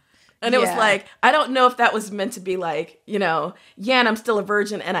 Yeah. And it was like, I don't know if that was meant to be like, you know, yeah, and I'm still a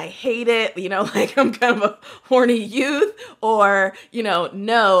virgin and I hate it, you know, like I'm kind of a horny youth, or, you know,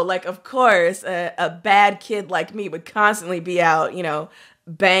 no, like, of course, a bad kid like me would constantly be out, you know,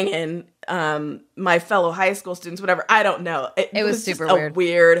 banging my fellow high school students, whatever. I don't know. It was super just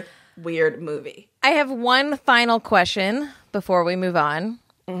weird. A weird movie. I have one final question before we move on.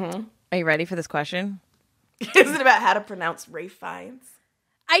 Mm-hmm. Are you ready for this question? Is it about how to pronounce Ralph Fiennes?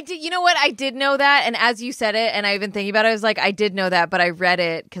 I did. You know what? I did know that, and as you said it, and I've been thinking about it, I was like, I did know that, but I read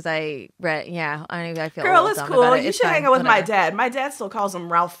it because I read. Yeah, I feel. Girl, a it's dumb cool. about it. You should hang out with my dad. My dad still calls him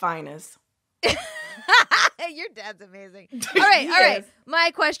Ralph Fiennes. Your dad's amazing. All right.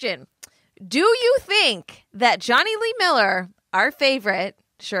 My question: do you think that Johnny Lee Miller, our favorite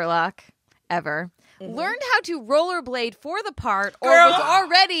Sherlock ever, learned how to rollerblade for the part, or was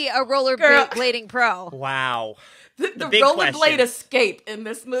already a rollerblading pro? Wow. The rollerblade escape in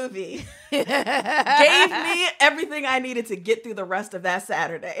this movie gave me everything I needed to get through the rest of that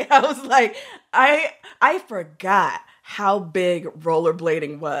Saturday. I was like, I forgot how big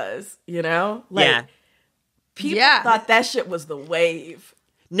rollerblading was, you know? Like, people thought that shit was the wave.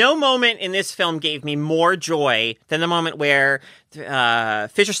 No moment in this film gave me more joy than the moment where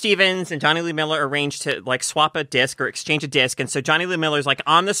Fisher Stevens and Johnny Lee Miller arranged to like swap a disc or exchange a disc, and so Johnny Lee Miller's like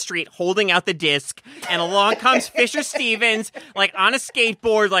on the street holding out the disc, and along comes Fisher Stevens like on a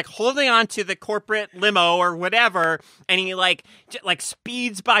skateboard, like holding on to the corporate limo or whatever, and he like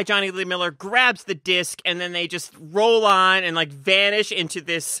speeds by Johnny Lee Miller, grabs the disc, and then they just roll on and like vanish into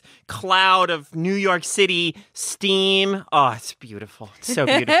this cloud of New York City steam. Oh, it's beautiful. It's so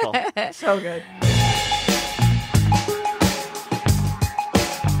beautiful. So good.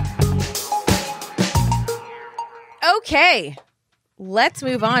 Okay, let's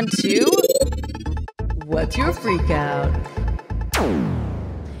move on to What's Your Freak Out?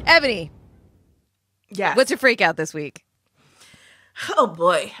 Ebony. Yes. What's your freak out this week? Oh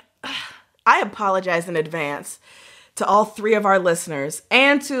boy. I apologize in advance to all three of our listeners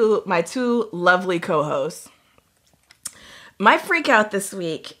and to my two lovely co-hosts. My freak out this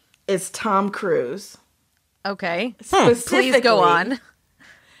week is Tom Cruise. Okay. Specifically, please go on.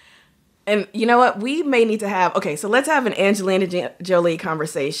 And you know what? We may need to have... Okay, so let's have an Angelina Jolie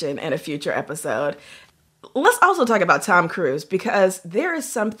conversation in a future episode. Let's also talk about Tom Cruise, because there is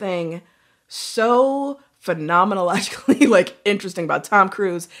something so phenomenologically like interesting about Tom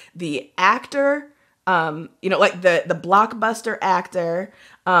Cruise, the actor, you know, like the blockbuster actor,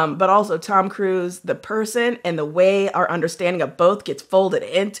 but also Tom Cruise, the person, and the way our understanding of both gets folded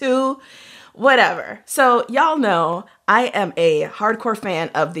into whatever. So y'all know I am a hardcore fan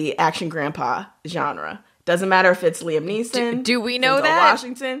of the action grandpa genre. Doesn't matter if it's Liam Neeson. Do we know Denzel that?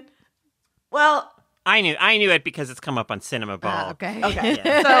 Washington. Well, I knew it because it's come up on Cinema Ball. Okay.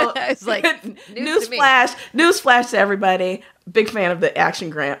 Yeah. So it's like newsflash to everybody. Big fan of the action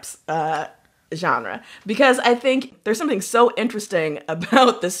gramps genre, because I think there's something so interesting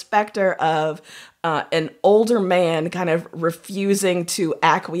about the specter of an older man kind of refusing to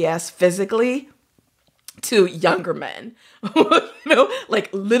acquiesce physically to younger men, you know, like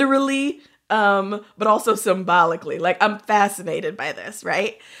literally, but also symbolically. Like, I'm fascinated by this,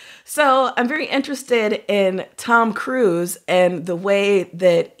 right? So I'm very interested in Tom Cruise and the way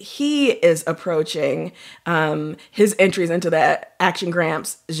that he is approaching his entries into the action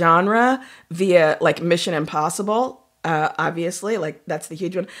gramps genre via like Mission Impossible, obviously, like that's the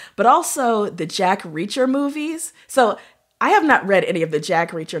huge one, but also the Jack Reacher movies. So I have not read any of the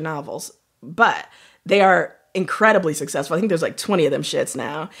Jack Reacher novels. but they are incredibly successful. I think there's like 20 of them shits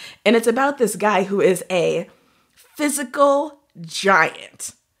now. And it's about this guy who is a physical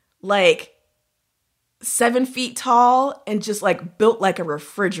giant, like 7 feet tall and just like built like a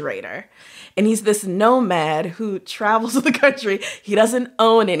refrigerator. And he's this nomad who travels the country. He doesn't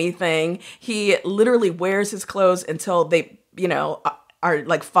own anything. He literally wears his clothes until they, are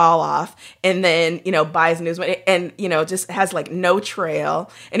like fall off, and then, buys news and, just has like no trail.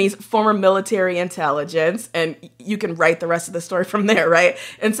 And he's former military intelligence, and you can write the rest of the story from there, right?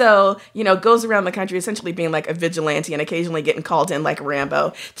 And so, goes around the country essentially being like a vigilante and occasionally getting called in like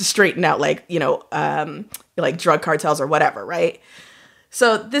Rambo to straighten out like, like drug cartels or whatever, right?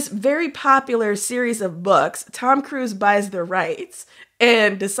 So this very popular series of books, Tom Cruise buys the rights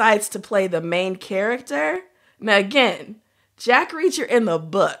and decides to play the main character. Now again, Jack Reacher in the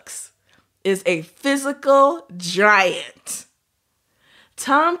books is a physical giant.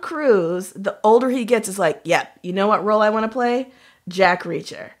 Tom Cruise, the older he gets, is like, yep, you know what role I want to play? Jack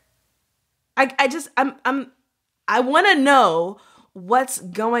Reacher. I want to know what's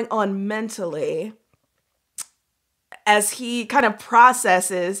going on mentally as he kind of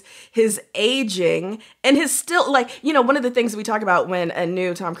processes his aging and his still, like, one of the things we talk about when a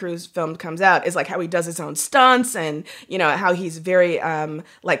new Tom Cruise film comes out is like how he does his own stunts and, how he's very,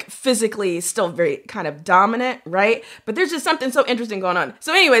 like physically still very kind of dominant, right? But there's just something so interesting going on.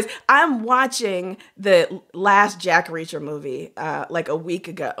 So anyways, I'm watching the last Jack Reacher movie, like a week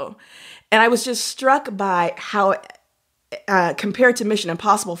ago. And I was just struck by how compared to Mission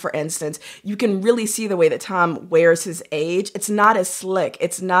Impossible, for instance, you can really see the way that Tom wears his age. It's not as slick.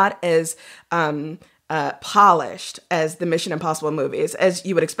 It's not as polished as the Mission Impossible movies, as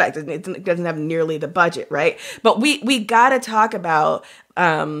you would expect. It doesn't have nearly the budget, right? But we got to talk about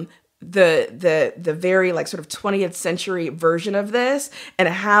the very like sort of 20th century version of this and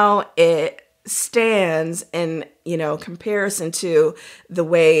how it stands in comparison to the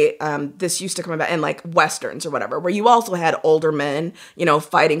way this used to come about in like Westerns or whatever, where you also had older men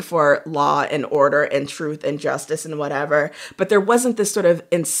fighting for law and order and truth and justice and whatever, but there wasn't this sort of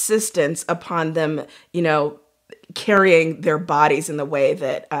insistence upon them carrying their bodies in the way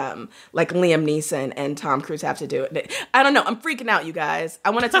that like Liam Neeson and Tom Cruise have to do it. I don't know, I'm freaking out, you guys. I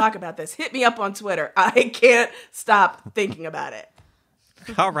want to talk about this. Hit me up on Twitter. I can't stop thinking about it.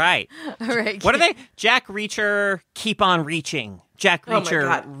 All right. What are they? Jack Reacher, keep on reaching. Jack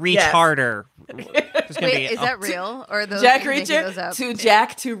Reacher, reach harder. Wait, is that real? Or are those Jack Reacher, to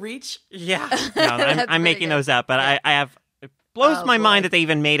Jack to reach? Yeah. No, I'm making those up, but I have... It blows my mind that they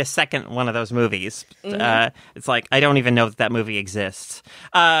even made a second one of those movies. Mm-hmm. It's like, I don't even know that movie exists.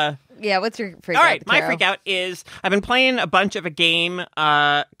 Yeah, what's your freak out? All right, my freak out is I've been playing a bunch of a game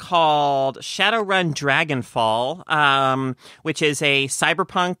called Shadowrun Dragonfall, which is a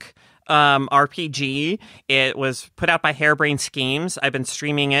cyberpunk RPG. It was put out by Harebrained Schemes. I've been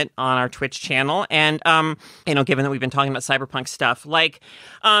streaming it on our Twitch channel, and given that we've been talking about cyberpunk stuff,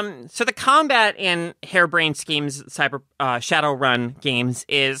 so the combat in Harebrained Schemes Shadowrun games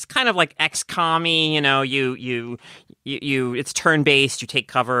is kind of like XCOM-y. You it's turn-based. You take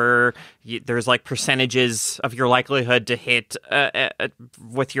cover. There's like percentages of your likelihood to hit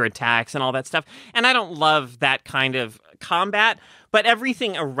with your attacks and all that stuff. And I don't love that kind of combat. But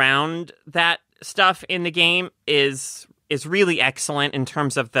everything around that stuff in the game is really excellent in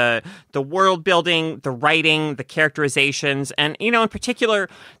terms of the world building, the writing, the characterizations, and in particular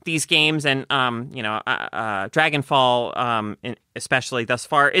these games and Dragonfall, especially thus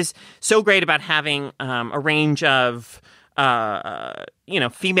far, is so great about having a range of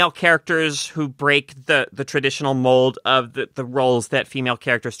female characters who break the traditional mold of the roles that female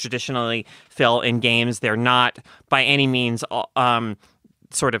characters traditionally fill in games. They're not by any means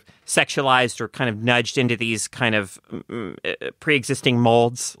sort of sexualized or kind of nudged into these kind of pre-existing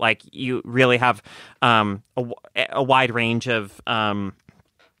molds. Like, you really have a wide range of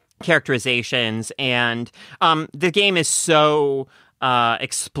characterizations, and the game is so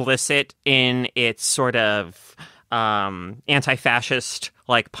explicit in its sort of anti-fascist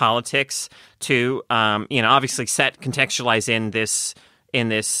like politics too. Obviously set contextualized in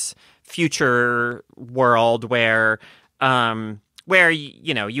this future world where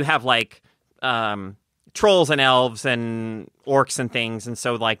you have like trolls and elves and orcs and things, and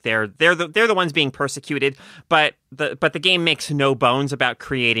so like they're the ones being persecuted, but the game makes no bones about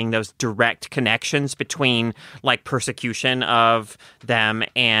creating those direct connections between like persecution of them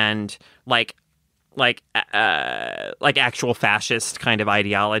and like actual fascist kind of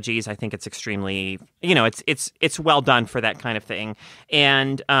ideologies. I think it's extremely, it's well done for that kind of thing.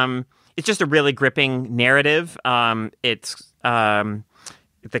 And it's just a really gripping narrative.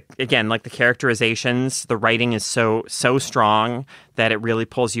 again, like the characterizations, the writing is so strong that it really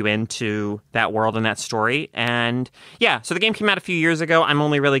pulls you into that world and that story. And yeah, so the game came out a few years ago. I'm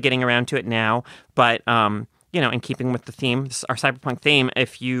only really getting around to it now, but in keeping with the theme, our cyberpunk theme,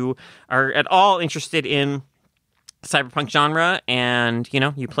 if you are at all interested in cyberpunk genre and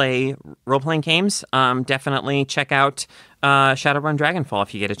you play role-playing games, definitely check out Shadowrun Dragonfall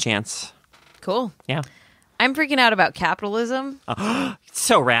if you get a chance. Cool. Yeah. I'm freaking out about capitalism. It's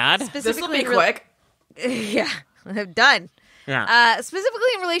so rad. This will be quick. Yeah, I'm done. Yeah. Specifically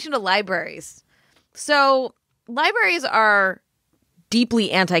in relation to libraries. So libraries are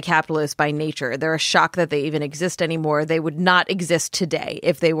deeply anti-capitalist by nature. They're a shock that they even exist anymore. They would not exist today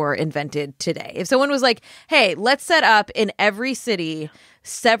if they were invented today. If someone was like, hey, let's set up in every city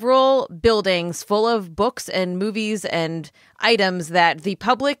several buildings full of books and movies and items that the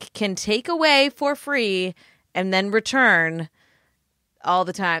public can take away for free and then return all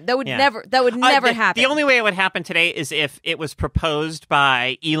the time. That would never happen. The only way it would happen today is if it was proposed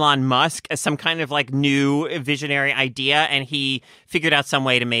by Elon Musk as some kind of like new visionary idea, and he figured out some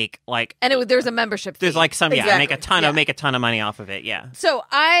way to make like there's a membership fee. There's like some Exactly. make a ton of money off of it. Yeah. So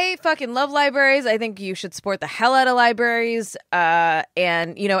I fucking love libraries. I think you should support the hell out of libraries. And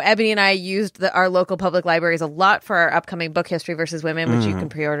Ebony and I used our local public libraries a lot for our upcoming book, History vs. Women, which you can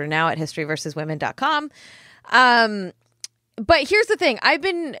pre-order now at historyversuswomen.com. But here's the thing. I've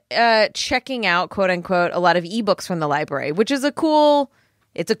been checking out, quote unquote, a lot of ebooks from the library, which is a cool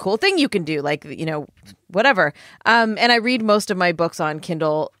thing you can do, like, whatever. And I read most of my books on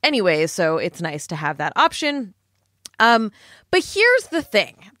Kindle anyway, so it's nice to have that option. But here's the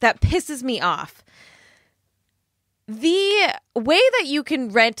thing that pisses me off. The way that you can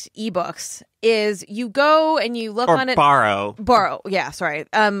rent ebooks is you go and you look on it. Borrow. Yeah, sorry.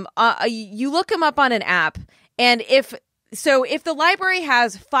 You look them up on an app, and if the library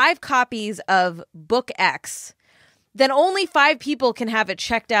has 5 copies of book X, then only 5 people can have it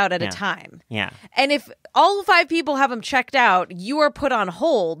checked out at a time. Yeah. And if all 5 people have them checked out, you are put on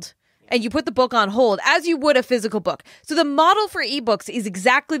hold, and you put the book on hold as you would a physical book. So the model for ebooks is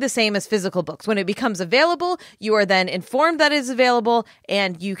exactly the same as physical books. When it becomes available, you are then informed that it is available,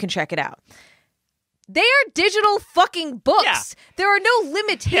 and you can check it out. They are digital fucking books. Yeah. There are no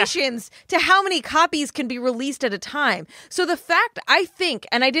limitations to how many copies can be released at a time. So the fact, I think,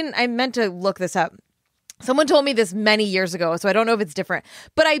 and I meant to look this up. Someone told me this many years ago, so I don't know if it's different.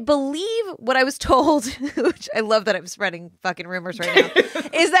 But I believe what I was told, which I love that I'm spreading fucking rumors right now,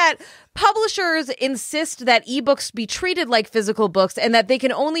 is that publishers insist that ebooks be treated like physical books and that they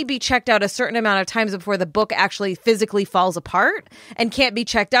can only be checked out a certain amount of times before the book actually physically falls apart and can't be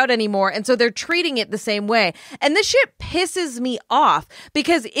checked out anymore. And so they're treating it the same way. And this shit pisses me off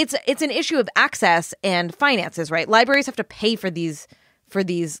because it's an issue of access and finances, right? Libraries have to pay for these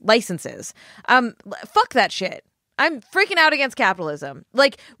licenses. Fuck that shit. I'm freaking out against capitalism.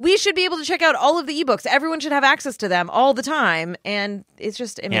 Like, we should be able to check out all of the ebooks. Everyone should have access to them all the time. And it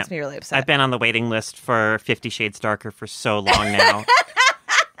makes me really upset. I've been on the waiting list for 50 Shades Darker for so long now.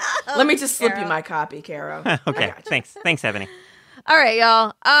 Let me just slip you my copy, Caro. Okay, thanks. Thanks, Ebony. All right,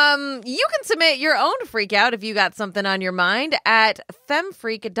 y'all. You can submit your own freak out if you got something on your mind at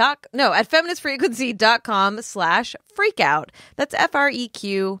feministfrequency.com/freakout. That's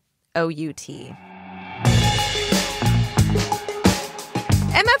FREQOUT.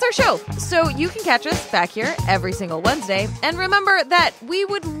 And that's our show. So you can catch us back here every single Wednesday. And remember that we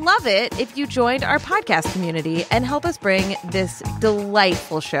would love it if you joined our podcast community and help us bring this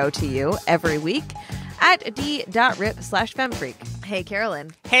delightful show to you every week at d.rip/femfreak. Hey,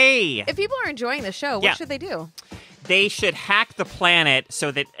 Carolyn. Hey. If people are enjoying the show, what should they do? They should hack the planet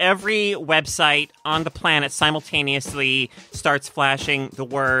so that every website on the planet simultaneously starts flashing the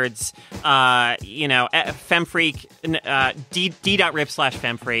words, femfreak,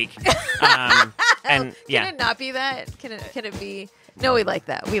 d.rip/femfreak. And yeah. Can it not be that? Can it be? No, we like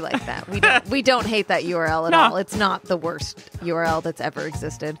that. We like that. We don't hate that URL at all. It's not the worst URL that's ever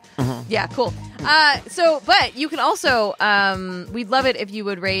existed. Mm-hmm. Yeah, cool. But you can also, we'd love it if you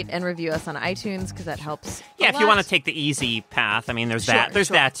would rate and review us on iTunes because that helps. Yeah, if you want to take the easy path, I mean, there's that. There's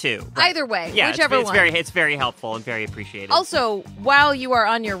that too. Right. Either way, yeah, whichever one. It's very helpful and very appreciated. Also, while you are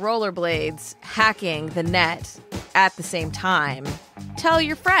on your rollerblades hacking the net at the same time, tell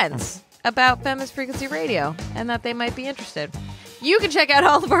your friends about Feminist Frequency Radio and that they might be interested. You can check out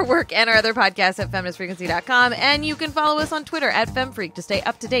all of our work and our other podcasts at feministfrequency.com, and you can follow us on Twitter at FemFreak to stay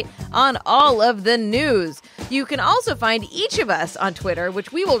up to date on all of the news. You can also find each of us on Twitter,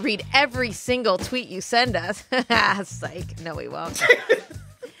 which we will read every single tweet you send us. Psych. No, we won't.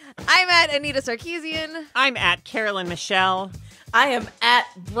 I'm at Anita Sarkeesian. I'm at Carolyn Michelle. I am at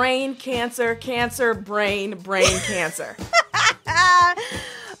brain cancer, brain cancer.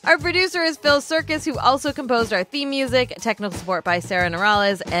 Our producer is Phil Circus, who also composed our theme music, technical support by Sarah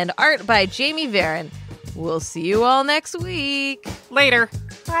Norales, and art by Jamie Varon. We'll see you all next week. Later.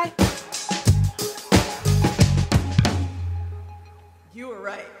 Bye. You were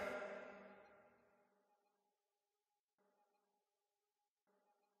right.